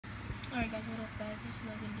Alright guys, what up guys, this is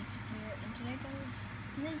Logan Dixon here, and today guys,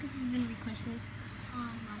 I think if you've been requesting this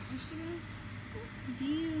on my Instagram,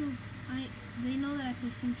 they know that I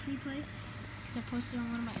play some FreePlay, because I posted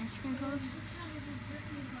on one of my Instagram posts.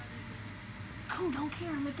 Cool, don't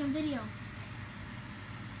care, I'm making a video.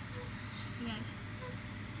 Hey guys,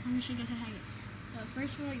 so I'm going to show you guys how to hack it.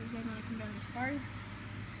 First of all, you guys want to come down this far.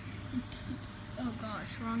 Oh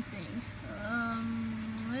gosh, wrong thing.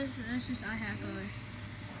 Let's just iHack OS.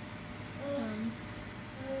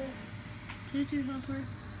 Tutu helper.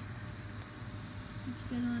 You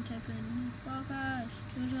guys want to type in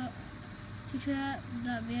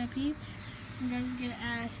tutu.vip. You guys get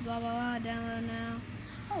asked blah blah blah, download now.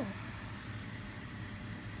 Oh,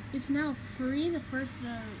 it's now free. The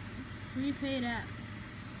free paid app.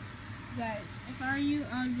 Guys, if I were you,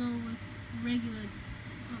 I'd go with regular.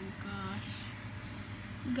 Oh gosh.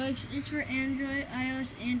 Guys, it's for Android,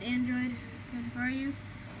 iOS, and Android. Guys, if I were you,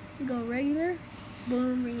 go regular.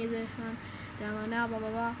 Boom, bring you this one. Download now, blah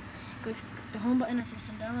blah blah. Go to the home button after it's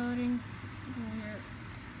done downloading. Go here,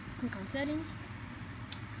 click on settings.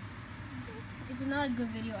 If it's not a good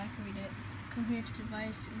video, I can read it. Come here to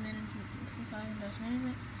device management, device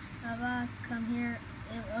management. Blah blah. Come here,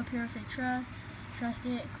 up here say trust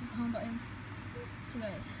it. Click the home button. So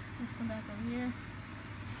guys, let's come back over here.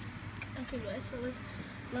 Okay guys, so let's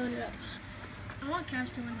load it up. I want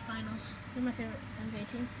Cavs to win the finals. They're my favorite NBA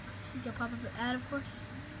team. So you can pop up an ad, of course.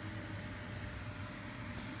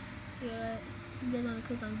 Yeah, you guys want to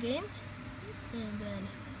click on games, and then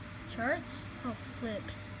charts. Oh,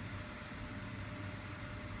 flips.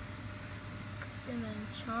 And then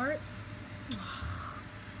charts.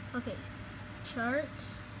 Okay,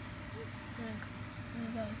 charts.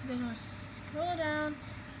 And guys, you guys want to scroll down.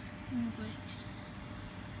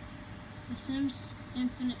 The Sims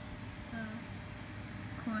Infinite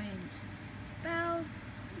coins. Bow.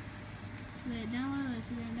 So they download. Let's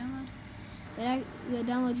see their download. The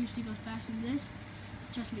download usually goes faster than this.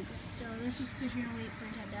 Trust me, guys. So let's just sit here and wait for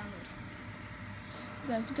it to download.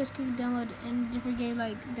 Guys, you guys can download any different game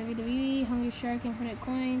like WWE, Hungry Shark, Infinite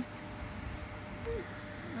Coins.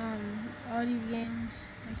 All these games.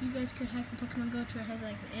 Like you guys could hack the Pokemon Go to it has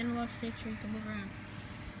like analog sticks where you can move around.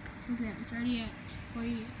 Look at that. It's already at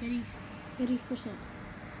 50%.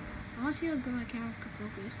 I want to see how good my camera can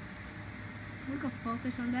focus. We can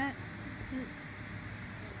focus on that.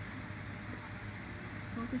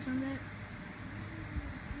 Focus on that.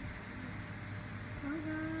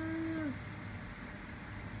 Focus.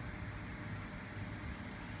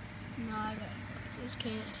 No, I just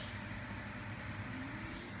can't.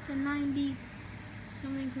 It's a 90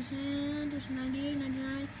 something percent. It's 98,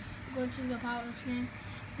 99. Go to the power screen.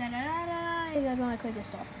 Da da da da. You guys want to click this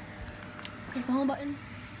stuff. Click the home button.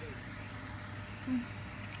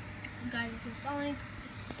 Guys, it's installing.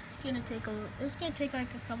 It's gonna take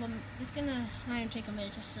like a couple. It's gonna not even take a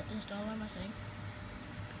minute to install. What am I saying?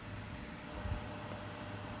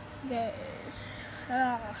 Guys,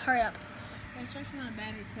 hurry up. Guys, sorry for my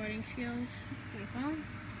bad recording skills. Your phone.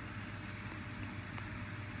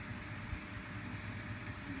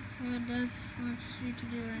 What does wants you to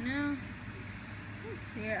do right now?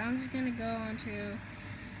 Here, I'm just gonna go onto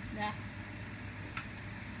that.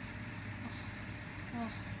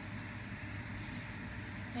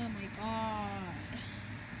 Oh my god.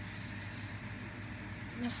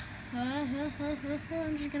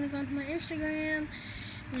 I'm just gonna go into my Instagram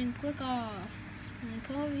and click off. And then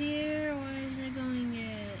come over here. Why isn't it going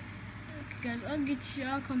yet? Okay, guys,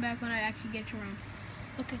 I'll come back when I actually get to run.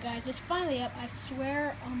 Okay guys, it's finally up. I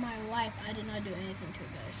swear on my life I did not do anything to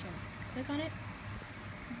it guys. So click on it.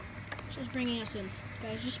 It's just bringing us in.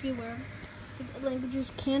 Guys, just be aware. The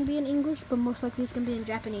languages can be in English, but most likely it's gonna be in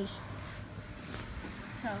Japanese.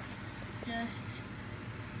 So, just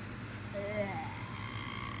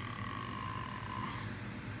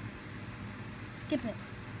skip it.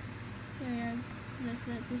 Here, let's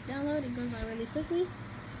let this download. It goes by really quickly.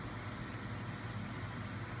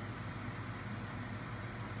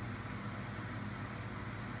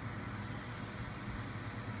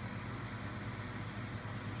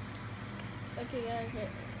 Okay, guys,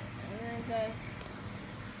 and then guys,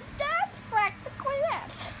 that's practically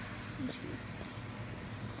it.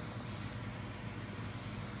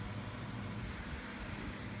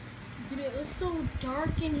 Dude, it looks so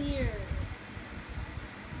dark in here.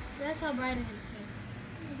 That's how bright it is.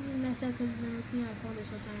 I messed up because I've been looking at my phone this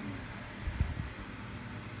whole time.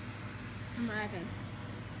 On my iPad.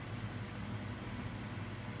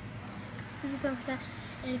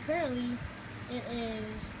 And currently, it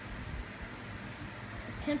is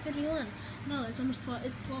 10:51. No, it's almost 12.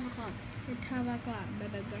 It's 12 o'clock. It's 12 o'clock.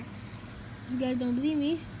 You guys don't believe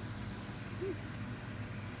me?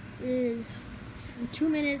 In 2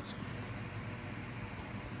 minutes,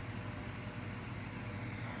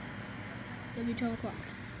 it'll be 12 o'clock.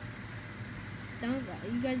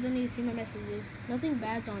 You guys don't need to see my messages. Nothing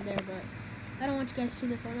bad's on there, but I don't want you guys to see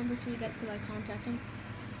the phone number so you guys can like contact them.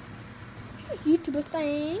 This is YouTuber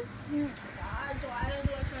thing. That's why it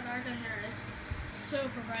doesn't look so dark in here. It's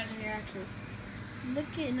super bright in here actually.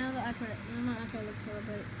 Look at now that I put it. My iPad looks so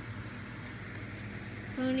bright.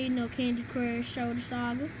 I don't need no Candy Crush Shoulder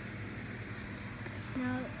Saga.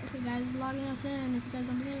 Now, okay guys, logging us in. If you guys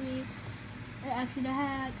don't believe me, I actually the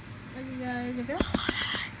hack. Okay guys, if you're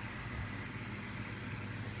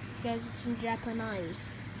these guys are some Japanese.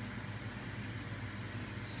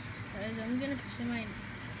 Guys, I'm gonna say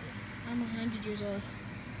I'm 100 years old.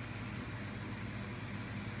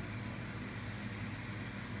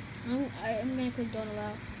 I'm gonna click don't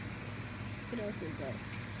allow. Okay, go.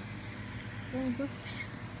 Boom, go.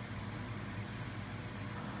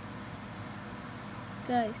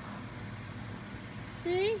 Guys,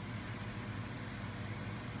 see?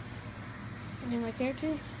 And my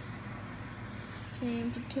character,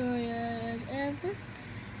 same tutorial as ever.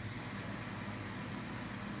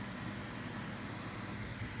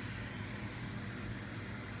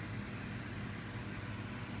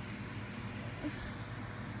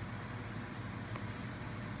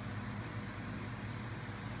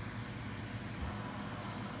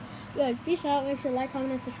 Guys, peace out. Make sure to like,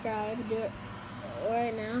 comment, and subscribe. Do it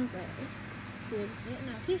right now. See, just do it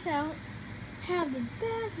now. Peace out. Have the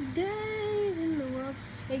best days in the world.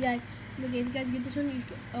 Hey guys, look, if you guys get this one, you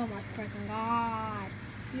can, oh my freaking god.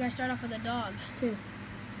 You guys start off with a dog too.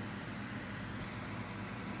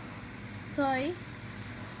 Sorry.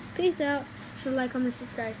 Peace out. Make sure to like, comment, and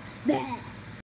subscribe. Blah.